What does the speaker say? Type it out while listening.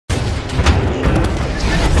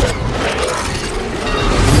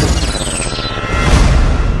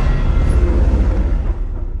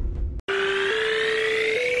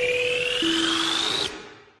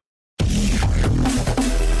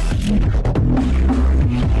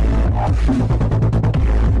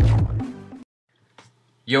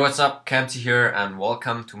Yo, what's up? Kamtzy here, and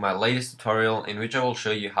welcome to my latest tutorial in which I will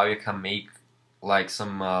show you how you can make like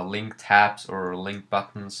some link tabs or link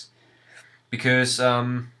buttons. Because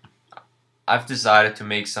I've decided to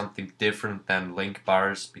make something different than link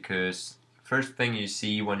bars. Because first thing you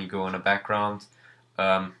see when you go on a background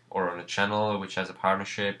or on a channel which has a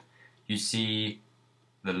partnership, you see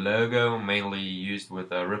the logo mainly used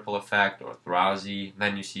with a ripple effect or drowsy.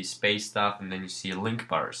 Then you see space stuff, and then you see link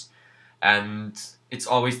bars, and it's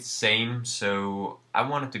always the same, so I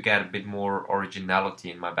wanted to get a bit more originality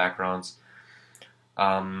in my backgrounds.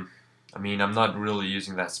 Um, I mean, I'm not really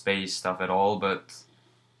using that space stuff at all, but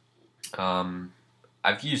um,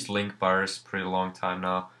 I've used link bars pretty long time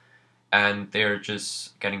now, and they're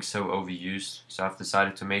just getting so overused, so I've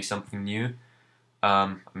decided to make something new.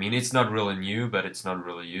 I mean, it's not really new, but it's not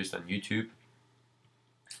really used on YouTube.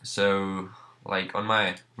 So, like on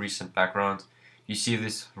my recent background, you see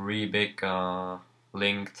this really big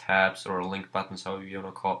link tabs or link buttons, however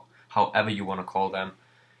you wanna call them,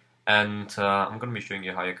 and I'm gonna be showing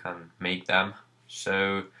you how you can make them.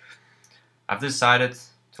 So, I've decided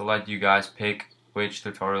to let you guys pick which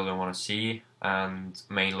tutorial you wanna see, and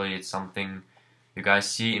mainly it's something you guys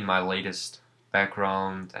see in my latest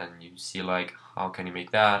background, and you see like how can you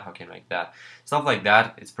make that, how can you make that, stuff like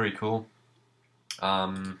that. It's pretty cool.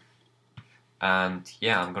 Um, and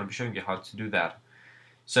yeah, I'm gonna be showing you how to do that.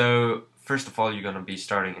 So first of all, you're gonna be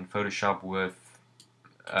starting in Photoshop with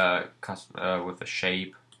with a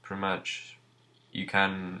shape. Pretty much, you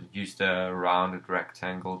can use the rounded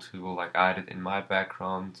rectangle tool like I did in my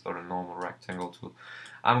background, or the normal rectangle tool.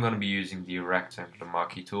 I'm gonna be using the rectangular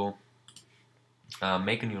marquee tool.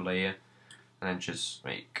 Make a new layer, and then just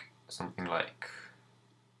make something like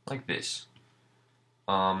this.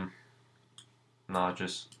 Um, Now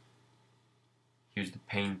just use the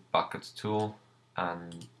paint bucket tool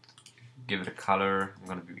and give it a color. I'm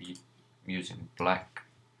gonna be using black.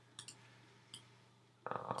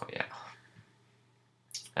 Yeah.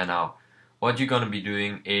 And now, what you're gonna be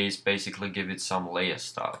doing is basically give it some layer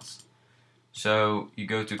styles. So you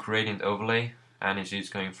go to create and overlay, and it's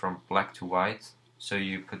just going from black to white. So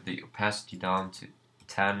you put the opacity down to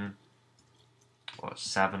 10 or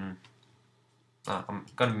 7. I'm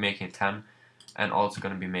gonna be making it 10, and also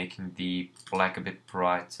gonna be making the black a bit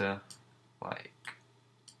brighter,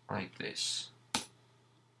 like this.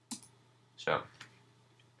 So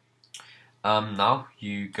now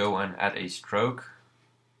you go and add a stroke.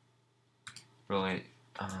 Really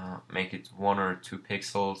make it 1 or 2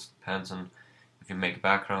 pixels. Depends on if you make a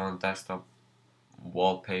background, desktop,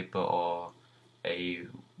 wallpaper, or a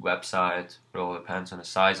website. Really depends on the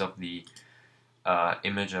size of the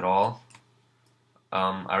image at all.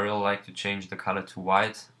 I really like to change the color to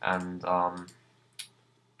white and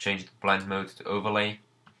change the blend mode to overlay.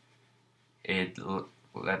 It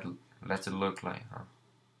lets it look like,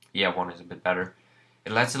 yeah, 1 is a bit better.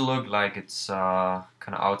 It lets it look like it's kind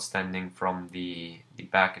of outstanding from the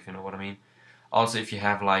back, if you know what I mean. Also, if you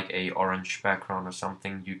have like a orange background or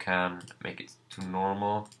something, you can make it to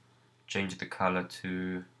normal, change the color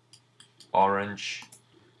to orange,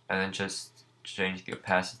 and then just change the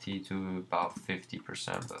opacity to about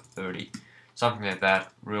 50% or 30, something like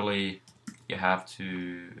that. Really, you have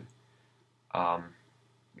to,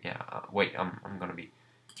 yeah. Wait, I'm gonna be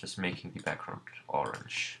just making the background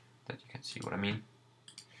orange, that you can see what I mean.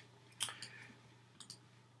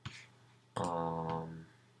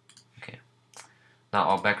 Okay. Now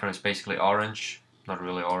our background is basically orange, not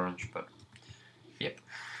really orange, but yep.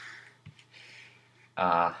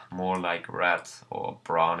 More like red or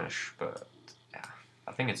brownish, but yeah,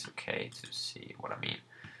 I think it's okay to see what I mean.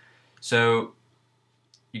 So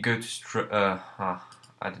you go to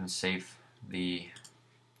I didn't save the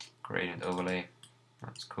gradient overlay.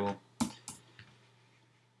 That's cool.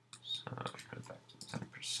 So put it back to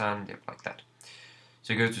 10%, yep, like that.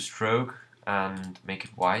 So you go to stroke and make it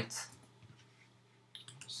white.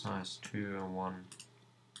 Size 2 and 1.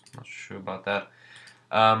 Not sure about that.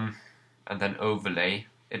 And then overlay.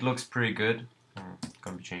 It looks pretty good. I'm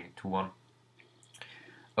gonna be changing it to 1.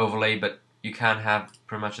 Overlay, but you can have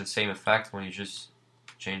pretty much the same effect when you just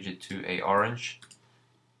change it to a orange.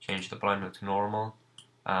 Change the blend mode to normal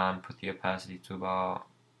and put the opacity to about,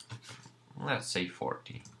 let's say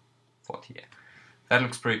 40. Yeah. That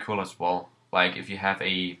looks pretty cool as well. Like if you have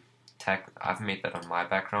a text, I've made that on my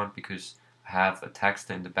background because I have a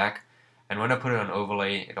text in the back, and when I put it on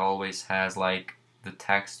overlay, it always has like the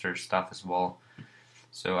texture stuff as well.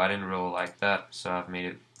 So I didn't really like that, so I've made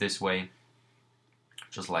it this way,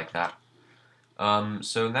 just like that.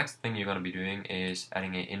 So next thing you're gonna be doing is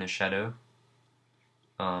adding an inner shadow.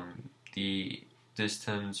 The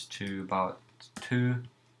distance to about 2,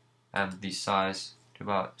 and the size to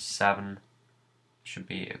about 7. Should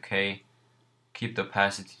be okay. Keep the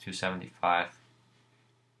opacity to 75.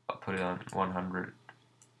 I'll put it on 100.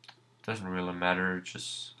 Doesn't really matter,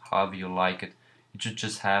 just however you like it. It should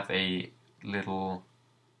just have a little,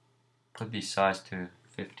 put the size to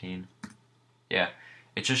 15. Yeah,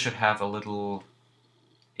 it just should have a little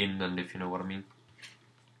indent, if you know what I mean.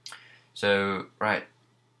 So, right,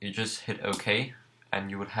 you just hit OK,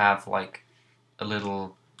 and you would have like a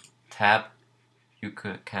little tab you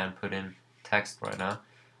can put in text right now.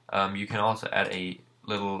 You can also add a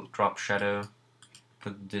little drop shadow,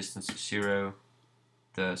 put the distance to 0,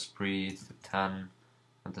 the speed to 10,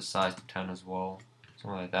 and the size to 10 as well,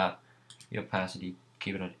 something like that. The opacity,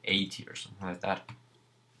 keep it at 80 or something like that.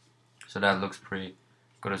 So that looks pretty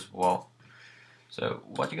good as well. So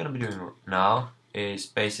what you're gonna be doing now is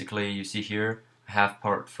basically, you see here I have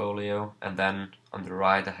portfolio, and then on the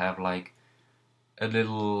right I have like a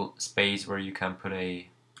little space where you can put a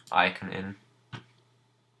icon in.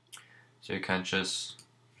 So you can just,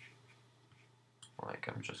 like,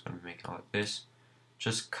 I'm just gonna make it like this.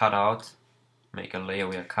 Just cut out, make a layer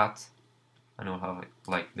with a cut, and you'll have it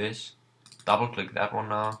like this. Double click that one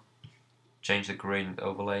now, change the gradient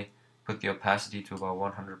overlay, put the opacity to about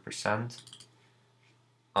 100%,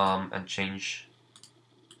 and change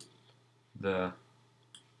the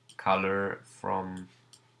color from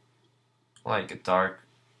like a dark,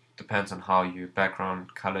 depends on how your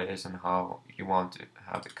background color is and how you want to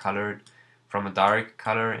have it colored, from a dark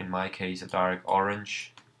color, in my case a dark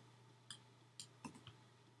orange,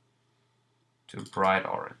 to bright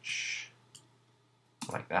orange,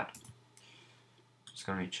 like that. It's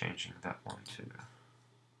going to be changing that one to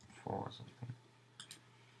 4 or something.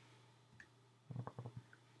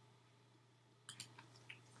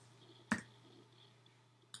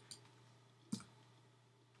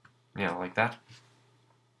 Yeah, like that.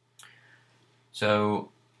 So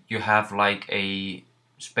you have like a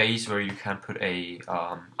space where you can put a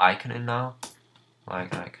icon in now.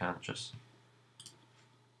 Like, I can just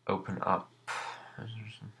open up, is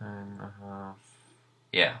there something I have?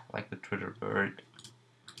 Yeah, like the Twitter bird.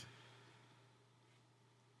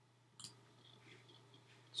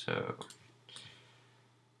 So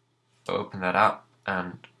open that up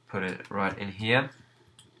and put it right in here,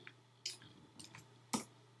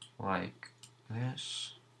 like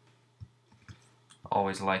this.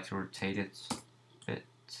 Always like to rotate it a bit.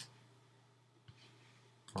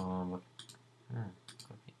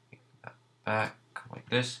 That back like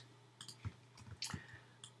this.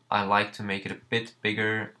 I like to make it a bit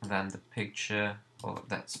bigger than the picture or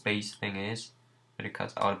that space thing is, but it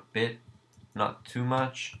cuts out a bit, not too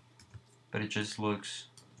much, but it just looks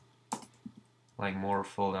like more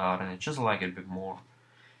full out, and I just like it a bit more.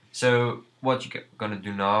 So what you're gonna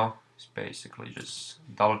do now is basically just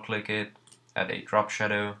double click it, add a drop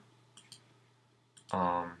shadow,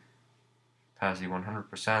 opacity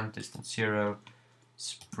 100%, distance 0,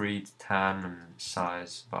 speed 10, and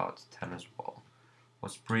size about 10 as well. Or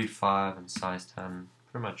speed 5 and size 10,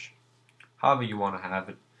 pretty much however you want to have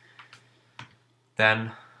it.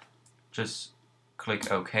 Then just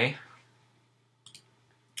click OK.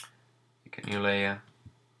 Pick a new layer,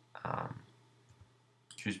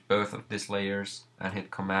 choose both of these layers and hit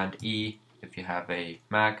Command E if you have a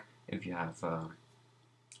Mac. If you have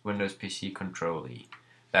Windows PC, Control E.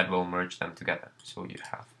 That will merge them together. So you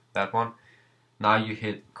have that one. Now you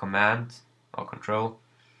hit Command or Control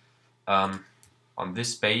on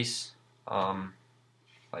this space,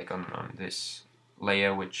 like on this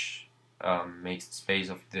layer, which makes the space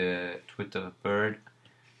of the Twitter bird,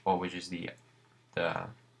 or which is the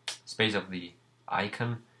space of the icon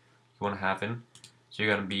you want to have in. So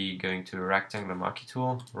you're going to be going to rectangular marquee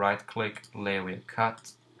tool, right click, layer with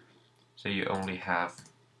cut, so you only have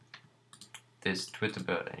this Twitter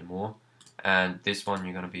bird anymore, and this one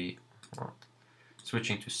you're going to be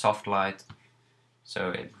switching to soft light,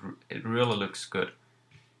 so it really looks good.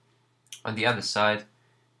 On the other side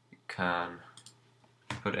you can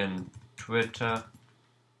put in Twitter.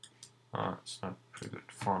 It's not pretty good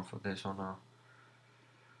font for this one now.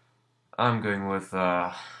 I'm going with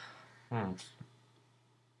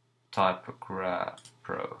Typograph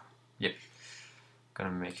Pro. Yep.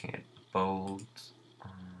 Gonna be making it bold,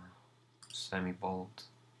 semi-bold,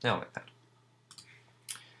 yeah, like that.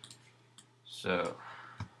 So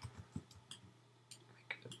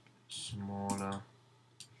make it a bit smaller.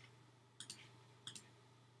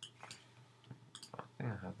 I think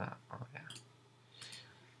I have that. Oh yeah.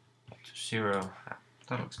 Up to 0. Yeah,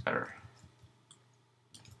 that looks better.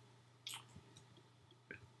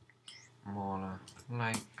 Smaller,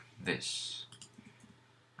 like this.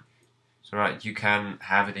 So right, you can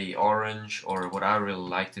have it a orange, or what I really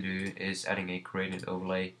like to do is adding a gradient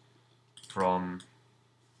overlay from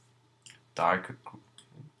darker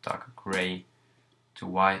gray to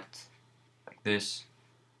white, like this.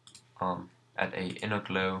 Add a inner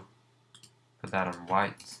glow, put that on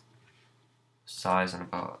white, size on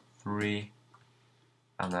about 3,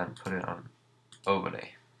 and then put it on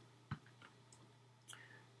overlay.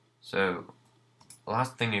 So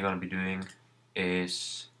last thing you're going to be doing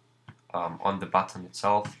is on the button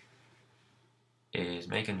itself is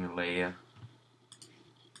make a new layer.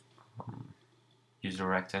 Use the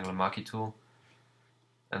rectangular marquee tool,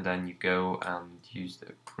 and then you go and use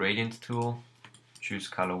the gradient tool, choose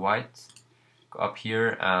color white, go up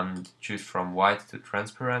here and choose from white to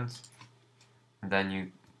transparent, and then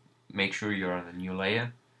you make sure you're on a new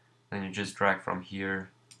layer. Then you just drag from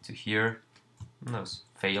here to here. No,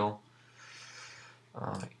 fail.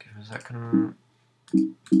 Give me a second.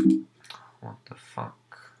 What the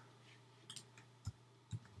fuck?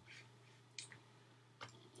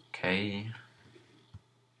 Okay.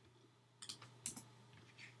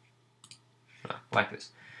 Like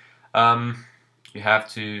this. You have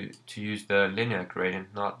to use the linear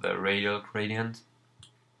gradient, not the radial gradient.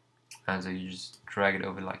 And so you just drag it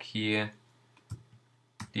over like here,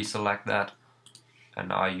 deselect that, and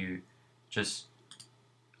now you just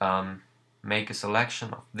make a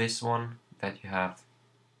selection of this one that you have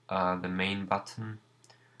the main button.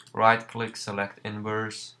 Right click, select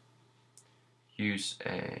inverse, use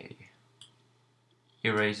a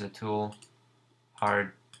eraser tool,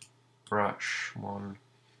 hard brush one,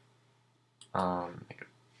 make it,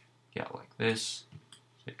 yeah, like this.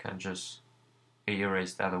 So you can just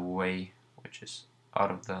erase that away, which is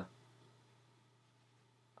out of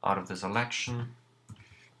the selection.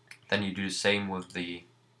 Then you do the same with the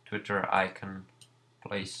Twitter icon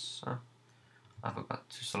place. I forgot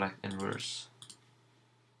to select inverse.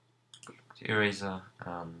 Go to eraser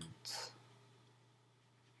and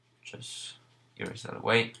just erase that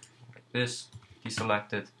away like this.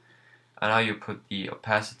 Deselect it, and now you put the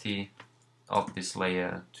opacity of this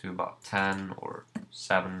layer to about 10 or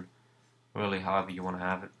 7, really however you want to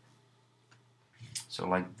have it. So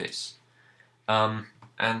like this.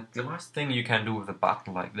 And the last thing you can do with a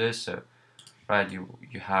button like this, so right, you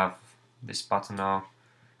have this button now.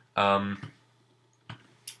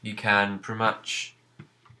 You can pretty much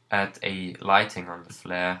add a lighting on the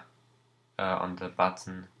flare, on the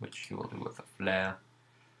button, which you will do with a flare,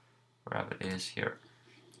 wherever it is here.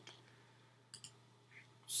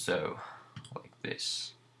 So like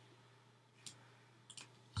this.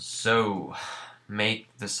 So make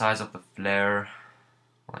the size of the flare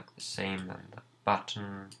like the same as the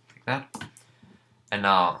button, like that. And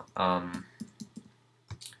now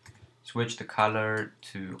switch the color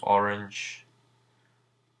to orange,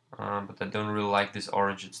 but I don't really like this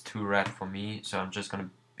orange, it's too red for me, so I'm just gonna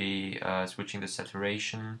be switching the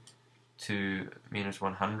saturation to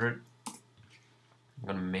 -100. I'm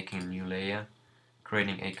gonna be making a new layer,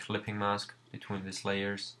 creating a clipping mask between these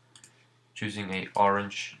layers, choosing a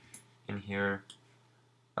orange in here,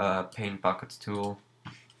 paint buckets tool,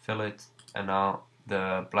 fill it, and now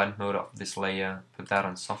the blend mode of this layer, put that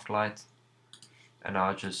on soft light, and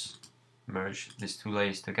now just merge these two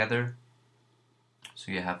layers together,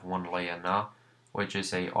 so you have one layer now, which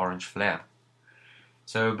is a orange flare.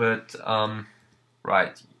 So, but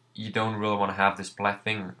right, you don't really want to have this black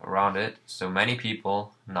thing around it, so many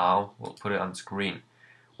people now will put it on screen,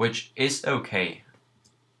 which is okay.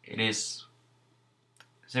 It is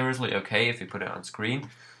seriously okay if you put it on screen,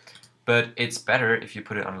 but it's better if you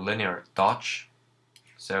put it on linear dodge,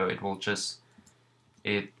 so it will just,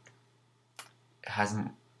 it has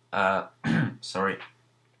sorry,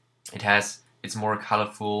 it's more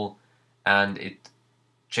colorful, and it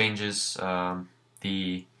changes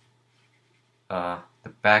the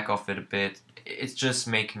back of it a bit. It's just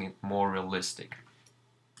making it more realistic.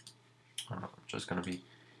 I'm just gonna be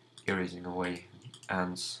erasing away the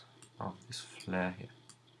ends of this flare here.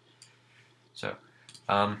 So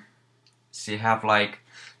so you have like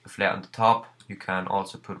a flare on the top, you can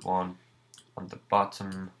also put one on the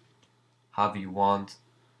bottom, however you want,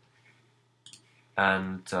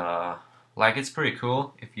 and like, it's pretty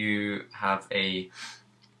cool if you have a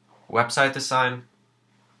website design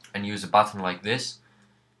and use a button like this,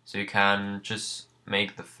 so you can just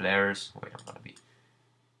make the flares. Wait, I'm gonna be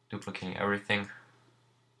duplicating everything.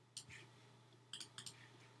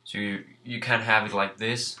 So you can have it like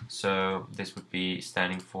this, so this would be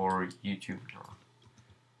standing for YouTube.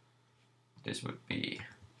 This would be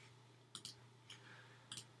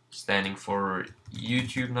standing for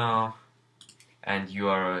YouTube now, and you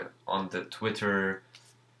are on the Twitter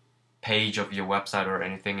page of your website or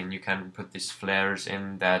anything, and you can put these flares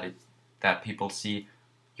in that people see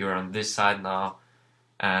you're on this side now,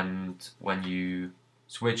 and when you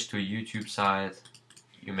switch to a YouTube side,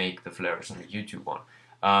 you make the flares on the YouTube one.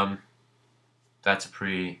 That's a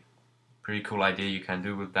pretty cool idea you can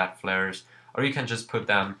do with that flares, or you can just put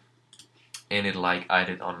them in it like I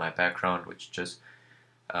did on my background, which just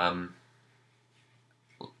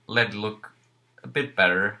let it look a bit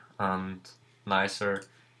better and nicer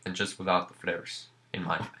than just without the flares, in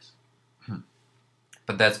my eyes.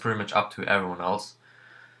 But that's pretty much up to everyone else.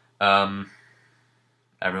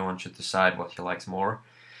 Everyone should decide what he likes more.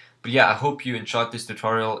 But yeah, I hope you enjoyed this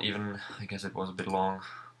tutorial, even, I guess it was a bit long.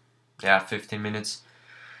 Yeah, 15 minutes.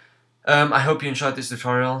 I hope you enjoyed this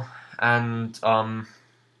tutorial, and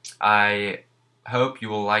I hope you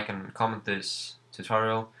will like and comment this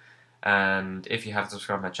tutorial. And if you haven't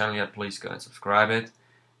subscribed my channel yet, please go and subscribe it.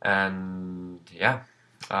 And yeah,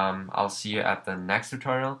 I'll see you at the next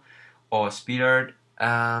tutorial or speed art.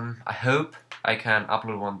 I hope I can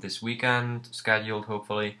upload one this weekend, scheduled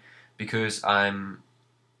hopefully, because I'm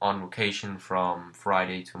on vacation from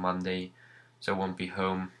Friday to Monday, so I won't be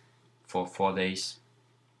home for 4 days.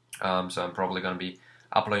 So I'm probably gonna be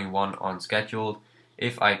uploading one on scheduled.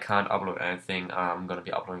 If I can't upload anything, I'm gonna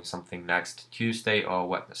be uploading something next Tuesday or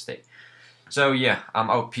Wednesday. So yeah, I'm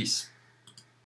out. Peace.